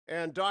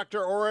And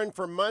Dr. Oren,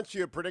 for months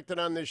you have predicted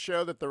on this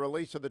show that the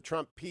release of the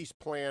Trump peace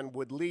plan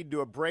would lead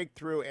to a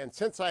breakthrough. And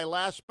since I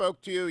last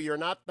spoke to you, you're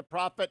not the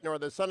prophet nor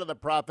the son of the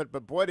prophet,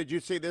 but boy, did you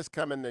see this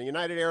coming. The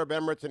United Arab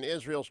Emirates and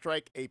Israel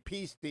strike a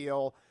peace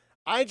deal.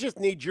 I just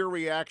need your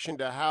reaction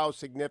to how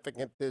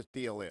significant this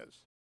deal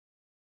is.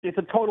 It's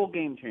a total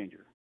game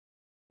changer.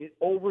 It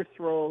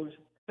overthrows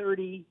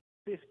 30,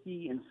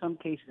 50, in some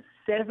cases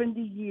 70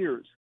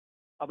 years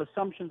of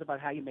assumptions about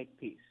how you make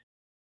peace.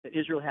 That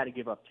Israel had to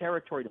give up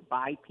territory to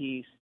buy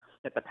peace,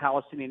 that the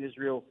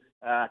Palestinian-Israel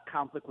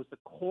conflict was the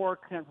core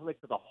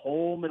conflict of the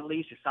whole Middle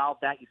East. You solved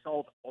that. You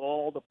solved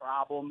all the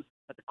problems.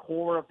 At the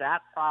core of that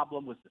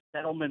problem was the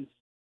settlements,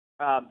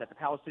 that the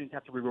Palestinians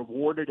have to be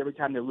rewarded every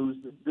time they lose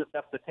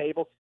the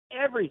table.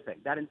 Everything,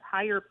 that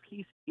entire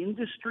peace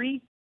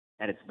industry,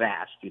 and it's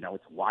vast. You know,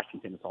 it's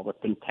Washington, it's all the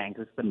think tanks,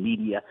 it's the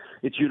media,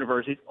 it's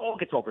universities, all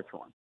gets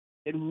overthrown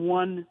in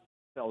one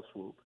fell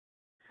swoop.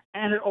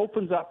 And it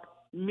opens up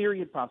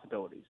myriad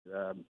possibilities.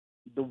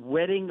 The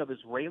wedding of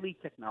Israeli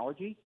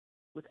technology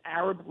with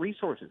Arab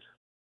resources.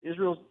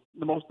 Israel's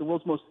the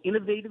world's most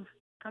innovative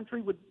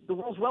country with the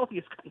world's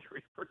wealthiest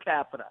country per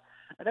capita.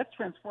 And that's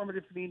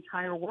transformative for the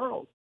entire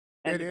world.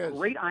 And the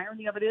great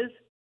irony of it is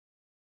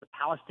the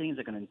Palestinians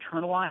are going to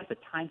internalize. The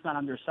time's not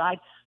on their side.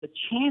 The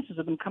chances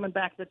of them coming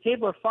back to the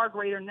table are far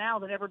greater now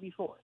than ever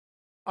before.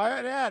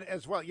 I'd add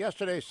as well,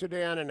 yesterday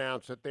Sudan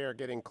announced that they are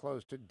getting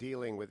close to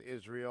dealing with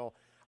Israel.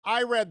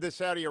 I read the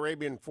Saudi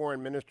Arabian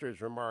foreign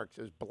minister's remarks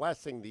as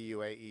blessing the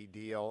UAE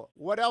deal.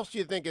 What else do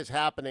you think is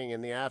happening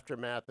in the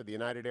aftermath of the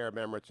United Arab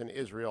Emirates and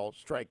Israel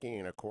striking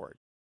an accord?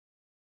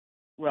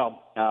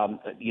 Well, on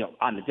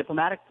the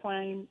diplomatic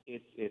plane,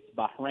 it's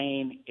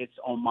Bahrain, it's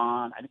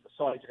Oman. I think the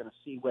Saudis are going to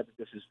see whether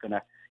this is going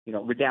to,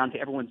 redound to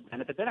everyone's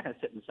benefit. They're not going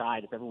to sit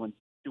aside if everyone's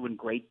doing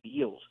great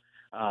deals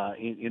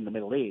in the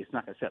Middle East.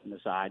 Not going to set them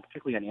aside,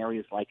 particularly on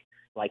areas like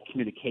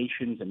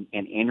communications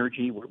and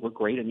energy. We're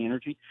great in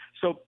energy,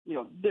 so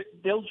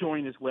they'll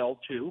join as well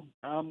too.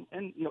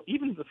 And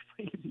even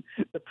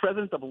the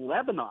president of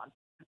Lebanon,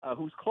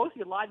 who's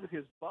closely aligned with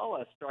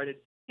Hezbollah, started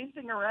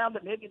hinting around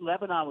that maybe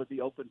Lebanon would be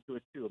open to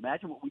it too.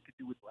 Imagine what we could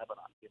do with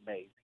Lebanon. It'd be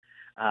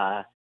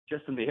amazing.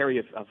 Just in the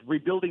area of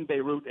rebuilding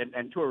Beirut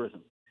and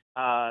tourism.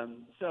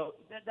 So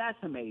that's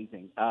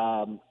amazing.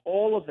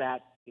 All of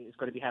that is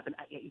going to be happening.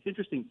 It's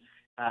interesting,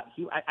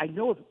 Hugh, I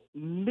know of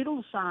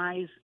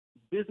middle-sized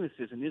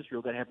businesses in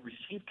Israel that have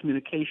received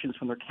communications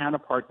from their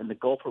counterpart in the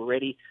Gulf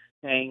already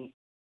saying,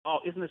 "Oh,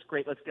 isn't this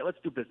great? Let's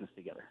do business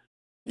together."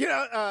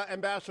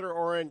 Ambassador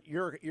Oren,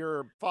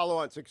 your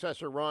follow-on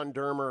successor, Ron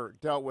Dermer,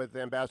 dealt with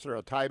Ambassador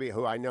Al-Taibi,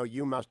 who I know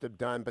you must have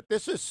done. But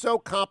this is so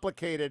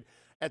complicated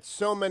at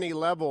so many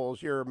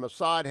levels. Your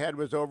Mossad head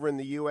was over in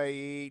the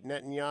UAE.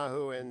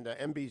 Netanyahu and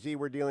MBZ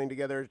were dealing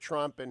together.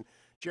 Trump and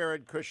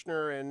Jared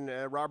Kushner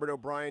and Robert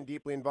O'Brien,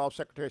 deeply involved.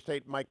 Secretary of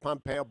State Mike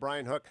Pompeo,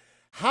 Brian Hook.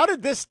 How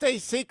did this stay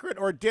secret,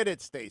 or did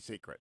it stay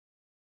secret?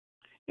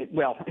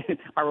 Well,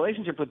 our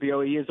relationship with the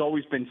OE has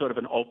always been sort of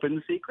an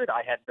open secret.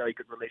 I had very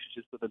good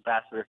relationships with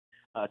Ambassador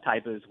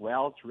Taiba as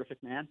well,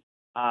 terrific man.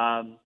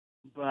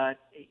 But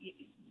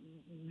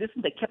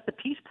listen, they kept the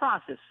peace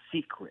process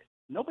secret.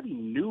 Nobody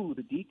knew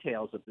the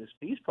details of this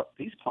peace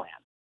plan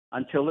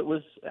until it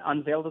was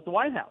unveiled at the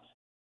White House.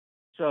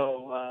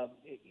 So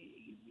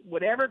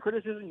whatever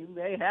criticism you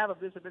may have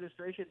of this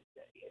administration,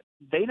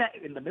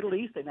 in the Middle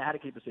East, they know how to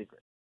keep a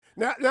secret.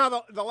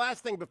 Now, the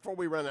last thing before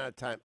we run out of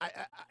time,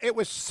 it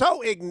was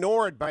so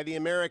ignored by the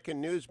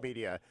American news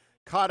media,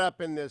 caught up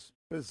in this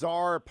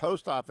bizarre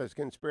post office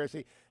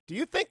conspiracy. Do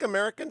you think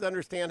Americans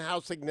understand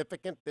how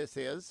significant this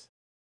is?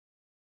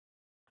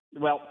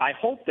 Well, I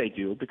hope they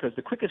do, because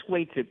the quickest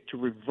way to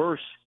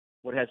reverse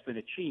what has been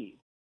achieved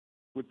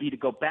would be to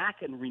go back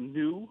and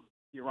renew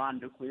the Iran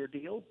nuclear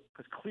deal,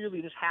 because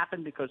clearly this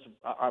happened because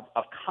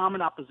of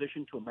common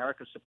opposition to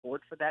America's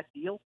support for that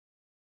deal.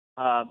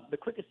 The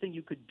quickest thing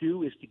you could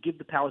do is to give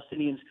the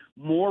Palestinians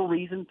more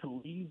reason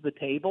to leave the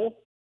table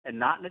and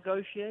not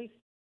negotiate.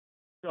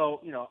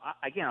 So,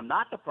 again, I'm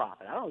not the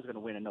prophet. I don't know who's going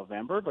to win in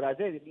November, but I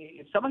think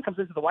if someone comes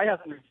into the White House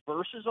and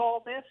reverses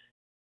all this,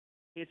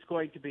 it's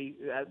going to be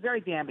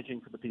very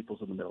damaging for the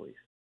peoples of the Middle East.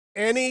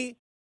 Any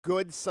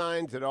good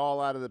signs at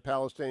all out of the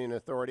Palestinian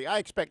Authority? I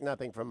expect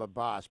nothing from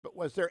Abbas, but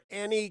was there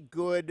any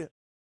good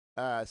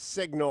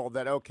signal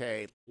that,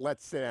 okay,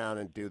 let's sit down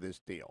and do this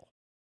deal?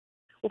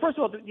 Well, first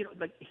of all,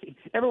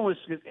 everyone was,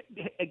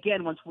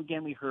 once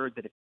again, we heard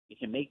that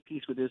if you make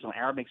peace with Israel,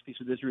 Arab makes peace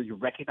with Israel, you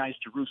recognize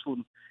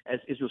Jerusalem as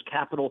Israel's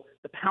capital,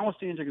 the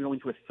Palestinians are going to go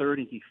into a third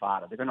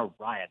intifada. They're going to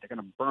riot. They're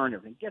going to burn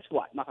everything. Guess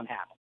what? Nothing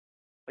happened.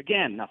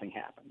 Again, nothing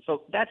happened.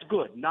 So that's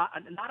good. Not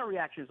a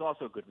reaction is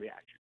also a good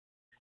reaction.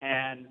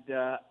 And,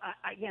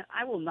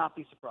 I will not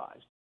be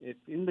surprised if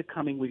in the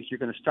coming weeks you're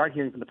going to start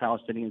hearing from the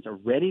Palestinians a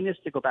readiness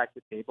to go back to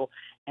the table.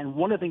 And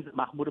one of the things that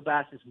Mahmoud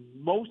Abbas is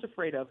most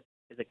afraid of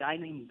is a guy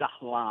named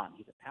Dahlan.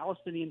 He's a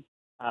Palestinian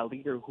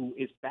leader who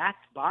is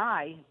backed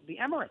by the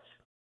Emirates.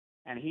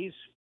 And he's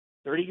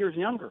 30 years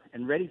younger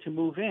and ready to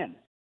move in.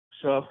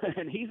 So,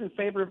 and he's in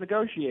favor of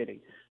negotiating.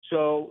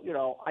 So,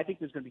 I think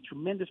there's going to be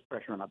tremendous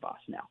pressure on Abbas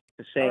now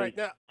to say, All right,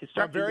 now, to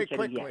start very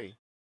indicating quickly,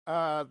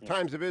 yes.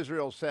 Times of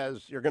Israel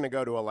says you're going to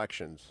go to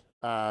elections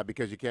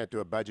because you can't do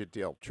a budget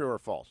deal. True or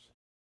false?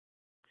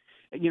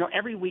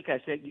 Every week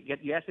I said,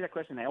 you ask me that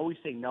question, I always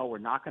say, no, we're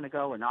not going to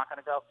go, we're not going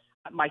to go.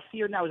 My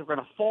fear now is we're going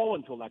to fall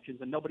into elections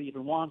and nobody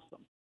even wants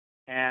them.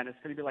 And it's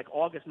going to be like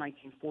August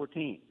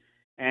 1914.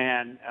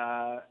 And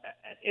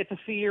it's a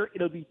fear.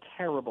 It'll be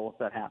terrible if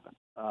that happens.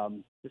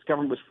 This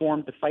government was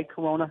formed to fight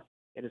Corona.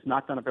 It has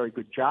not done a very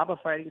good job of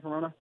fighting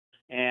Corona.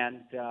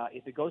 And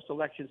if it goes to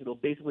elections, it'll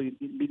basically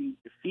be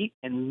defeat,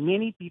 and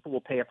many people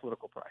will pay a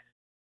political price.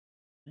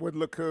 Would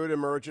Likud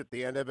emerge at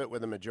the end of it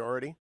with a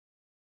majority?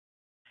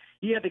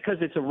 Yeah, because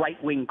it's a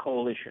right-wing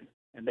coalition,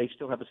 and they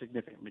still have a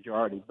significant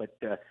majority.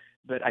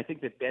 But I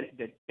think that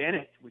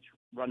Bennett, which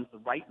runs the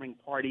right-wing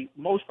party,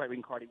 most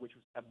right-wing party, which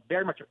was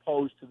very much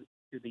opposed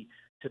to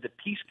the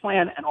peace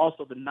plan and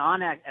also the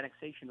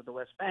non-annexation of the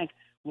West Bank,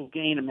 will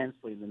gain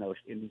immensely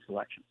in these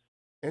elections.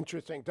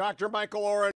 Interesting. Dr. Michael Oren.